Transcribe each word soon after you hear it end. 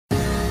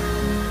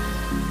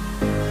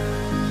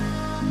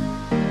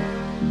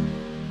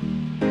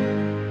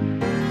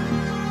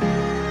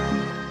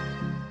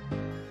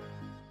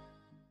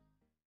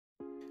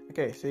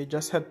Okay, so you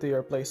just head to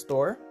your Play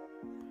Store,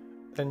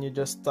 then you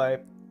just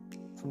type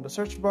from the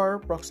search bar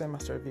Proxy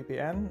Master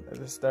VPN. It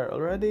is there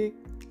already,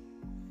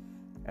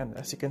 and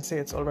as you can see,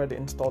 it's already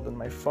installed on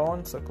my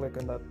phone. So click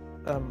on that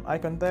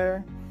icon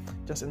there,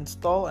 just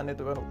install, and it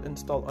will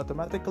install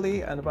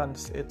automatically. And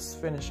once it's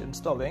finished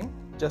installing,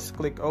 just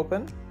click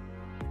open.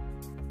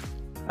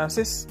 And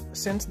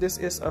since this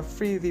is a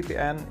free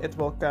VPN, it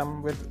will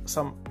come with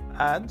some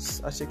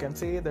ads. As you can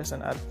see, there's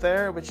an ad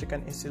there which you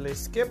can easily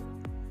skip.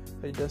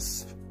 So you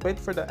just wait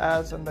for the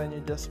ads, and then you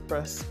just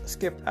press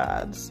skip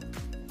ads,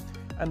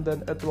 and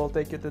then it will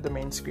take you to the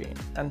main screen.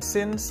 And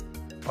since,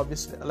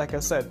 obviously, like I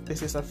said,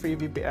 this is a free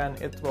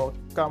VPN, it will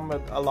come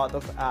with a lot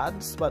of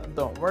ads, but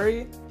don't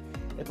worry,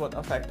 it won't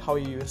affect how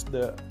you use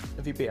the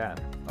VPN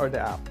or the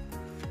app.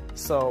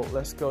 So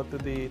let's go to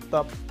the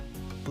top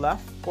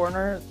left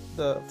corner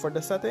for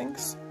the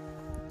settings.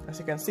 As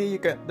you can see,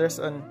 there's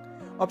an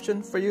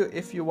option for you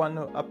if you want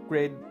to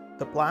upgrade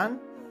the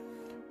plan,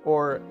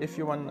 or if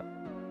you want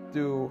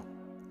to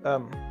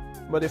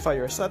modify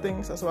your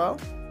settings as well.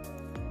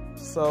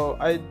 So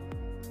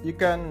you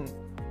can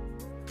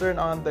turn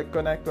on the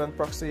connect when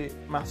Proxy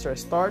Master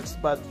starts,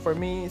 but for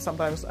me,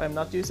 sometimes I'm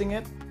not using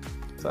it,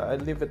 so I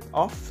leave it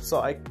off,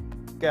 so I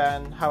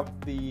can have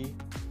the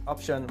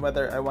option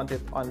whether I want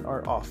it on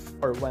or off,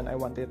 or when I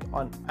want it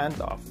on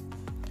and off.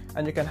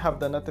 And you can have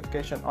the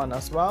notification on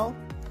as well.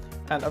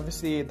 And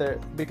obviously,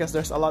 because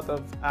there's a lot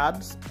of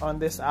ads on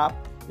this app,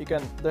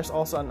 there's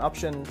also an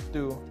option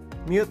to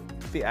mute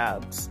the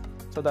ads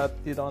so that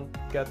you don't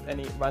get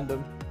any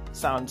random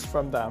sounds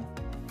from them.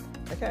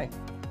 Okay,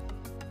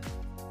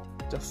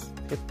 just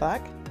hit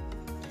back,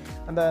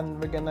 and then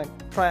we're gonna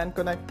try and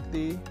connect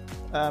the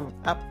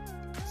app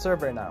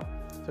server now.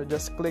 So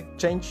just click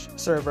change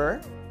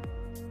server,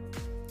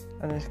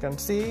 and as you can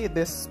see,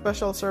 these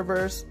special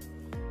servers,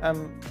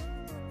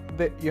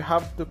 you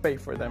have to pay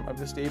for them,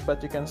 obviously,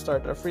 but you can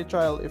start a free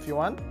trial if you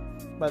want.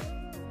 But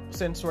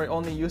since we're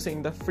only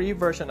using the free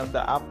version of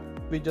the app,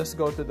 we just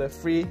go to the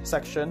free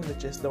section,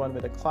 which is the one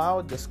with the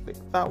cloud. Just click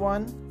that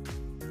one,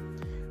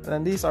 and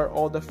then these are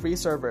all the free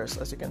servers.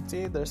 As you can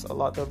see, there's a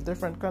lot of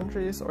different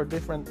countries or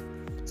different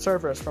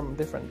servers from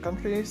different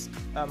countries.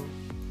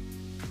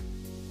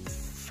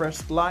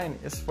 First line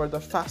is for the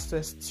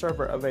fastest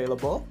server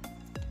available,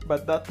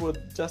 but that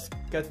would just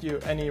get you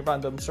any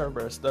random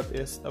servers that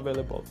is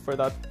available for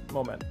that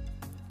moment.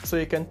 So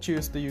you can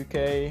choose the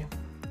UK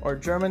or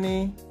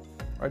Germany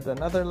or the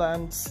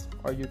Netherlands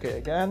or UK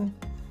again,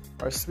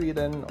 or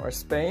Sweden or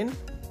Spain,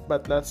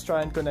 but let's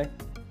try and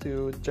connect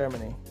to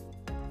Germany.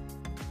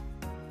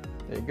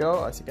 There you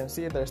go. As you can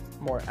see, there's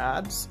more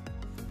ads.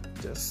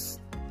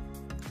 Just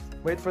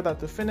wait for that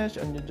to finish,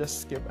 and you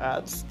just skip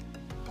ads.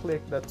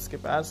 Click that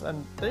skip ads,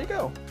 and there you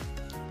go.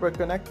 We're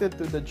connected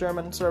to the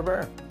German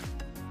server.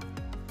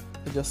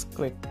 You just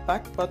click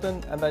back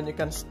button, and then you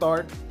can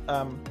start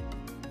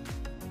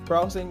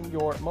browsing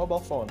your mobile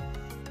phone,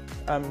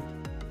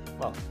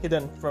 well,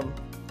 hidden from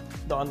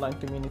the online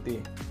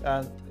community,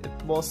 and it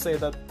will say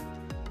that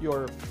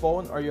your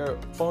phone or your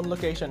phone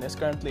location is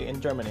currently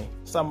in Germany,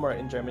 somewhere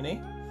in Germany.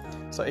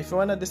 So if you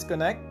want to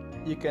disconnect,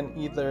 you can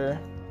either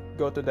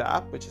go to the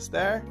app, which is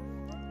there,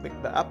 click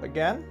the app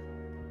again,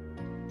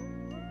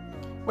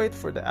 wait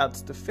for the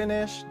ads to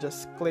finish,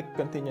 just click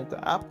continue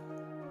to app,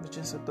 which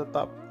is at the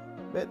top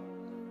bit,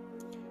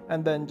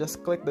 and then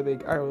just click the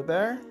big arrow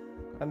there,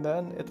 and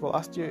then it will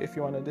ask you if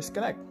you want to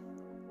disconnect.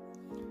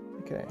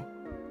 Okay.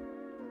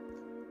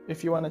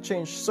 If you want to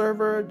change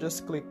server,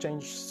 just click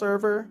change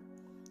server,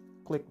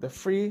 click the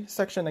free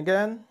section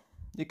again.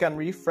 You can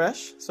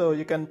refresh, so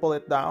you can pull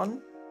it down.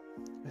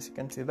 As you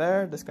can see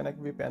there,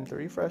 disconnect VPN to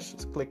refresh,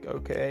 just click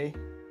OK.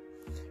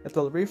 It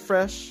will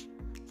refresh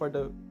for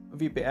the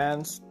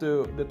VPNs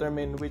to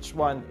determine which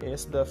one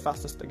is the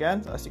fastest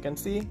again. As you can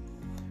see,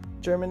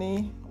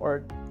 Germany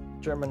or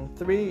German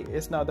 3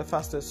 is now the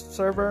fastest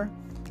server,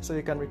 so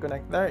you can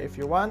reconnect there if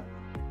you want.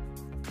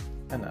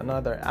 And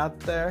another ad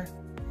there.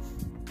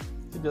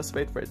 You just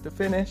wait for it to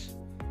finish,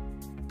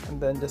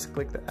 and then just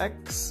click the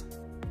X,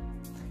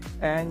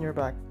 and you're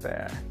back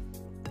there.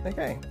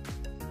 Okay,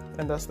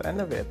 and that's the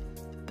end of it.